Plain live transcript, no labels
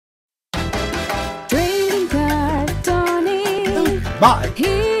Bye.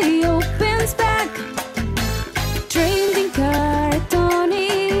 He opens back. Trading card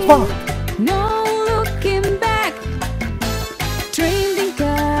Tony. Fuck. No looking back. Trading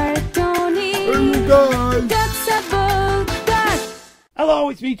card Tony. Hey guys. That's about that.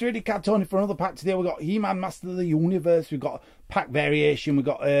 Hello, it's me, tradingcardtony, for another pack today. We've got He-Man, Master of the Universe. We've got pack variation. We've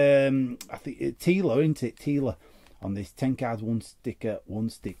got, I think, Teela, isn't it? Teela on this 10 cards, one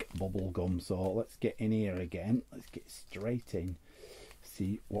stick bubble gum. So let's get in here again. Let's get straight in.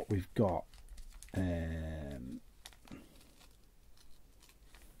 See what we've got. Yeah,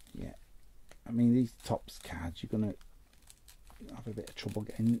 I mean, these tops cards, you're going to have a bit of trouble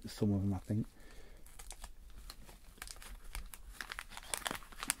getting some of them, I think.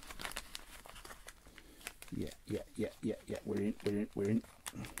 Yeah. We're in.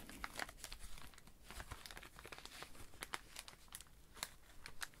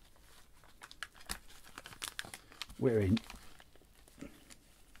 We're in.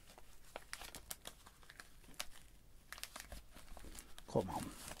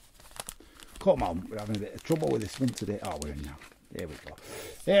 Come on. We're having a bit of trouble with this one today. Oh, we're in now. There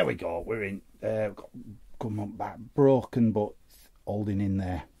we go. We're in. Got come on back, broken, but it's holding in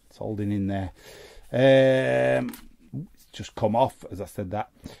there. It's just come off as I said that.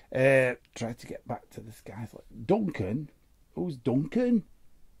 Try to get back to this guy. Duncan? Who's Duncan?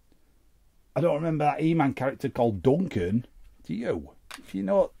 I don't remember that He-Man character called Duncan. Do you? If you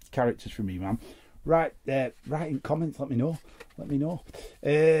know characters from He-Man, write in comments. Let me know.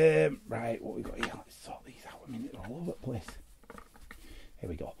 Right, what we got here? Let's sort these out. I mean, they're all over the place. Here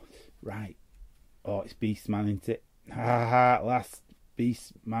we go. Right. Oh, it's Beastman, isn't it? Last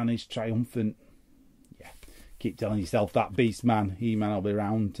Beastman is triumphant. Yeah, keep telling yourself that, Beastman. He-Man will be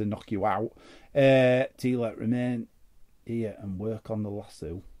around to knock you out. Teela, remain here and work on the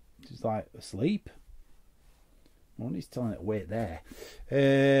lasso. Just like asleep. No one is telling it to wait there.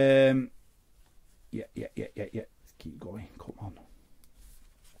 Yeah. Let's keep going. Come on.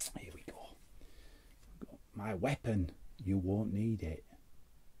 Here we go. My weapon. You won't need it.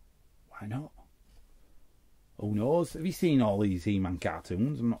 Why not? Who knows? Have you seen all these He-Man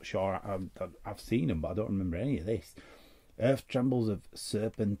cartoons? I'm not sure. I've seen them, but I don't remember any of this. Earth trembles of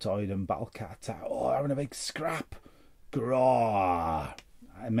Serpentoid and Battlecat attack. Oh, having a big scrap. Graw.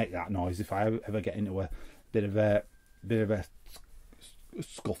 I make that noise if I ever get into a bit of a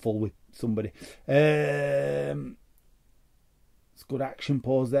scuffle with somebody. It's good action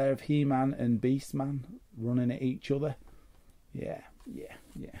pose there of He-Man and Beastman running at each other. Yeah.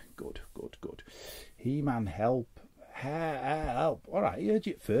 Good. He-Man, help. Alright, you heard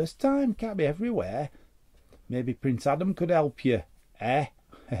it first time. Can't be everywhere. Maybe Prince Adam could help you.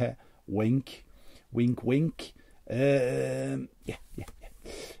 Wink. Yeah.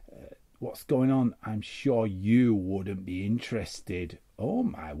 What's going on? I'm sure you wouldn't be interested. Oh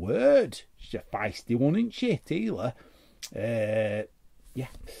my word. She's a feisty one, isn't she, Teela? Yeah.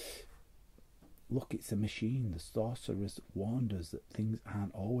 Look, it's a machine. The sorceress warned us that things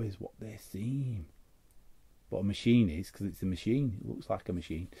aren't always what they seem. But a machine is, because it's a machine. It looks like a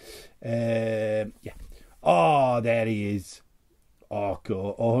machine. Yeah. Oh, there he is.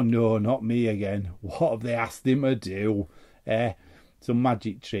 Orko. Oh no, not me again. What have they asked him to do? Some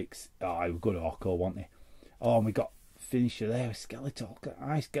magic tricks. Oh, he was good Orko, wasn't he? Oh, and we got finisher there with Skeletor.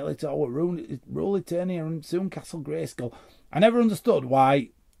 Hi, Skeletor. We're Rule Eternia and soon Castle Grayskull. I never understood why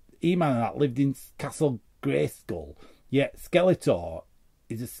He-Man and that lived in Castle Grayskull. Yet Skeletor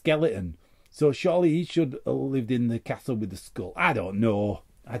is a skeleton. So surely he should have lived in the castle with the skull. I don't know.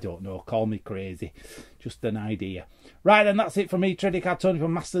 Call me crazy. Just an idea. Right, and that's it for me, tradingcardtony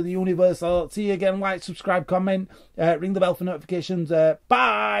from Master of the Universe. I'll see you again. Like, subscribe, comment, ring the bell for notifications.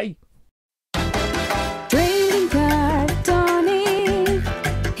 Bye!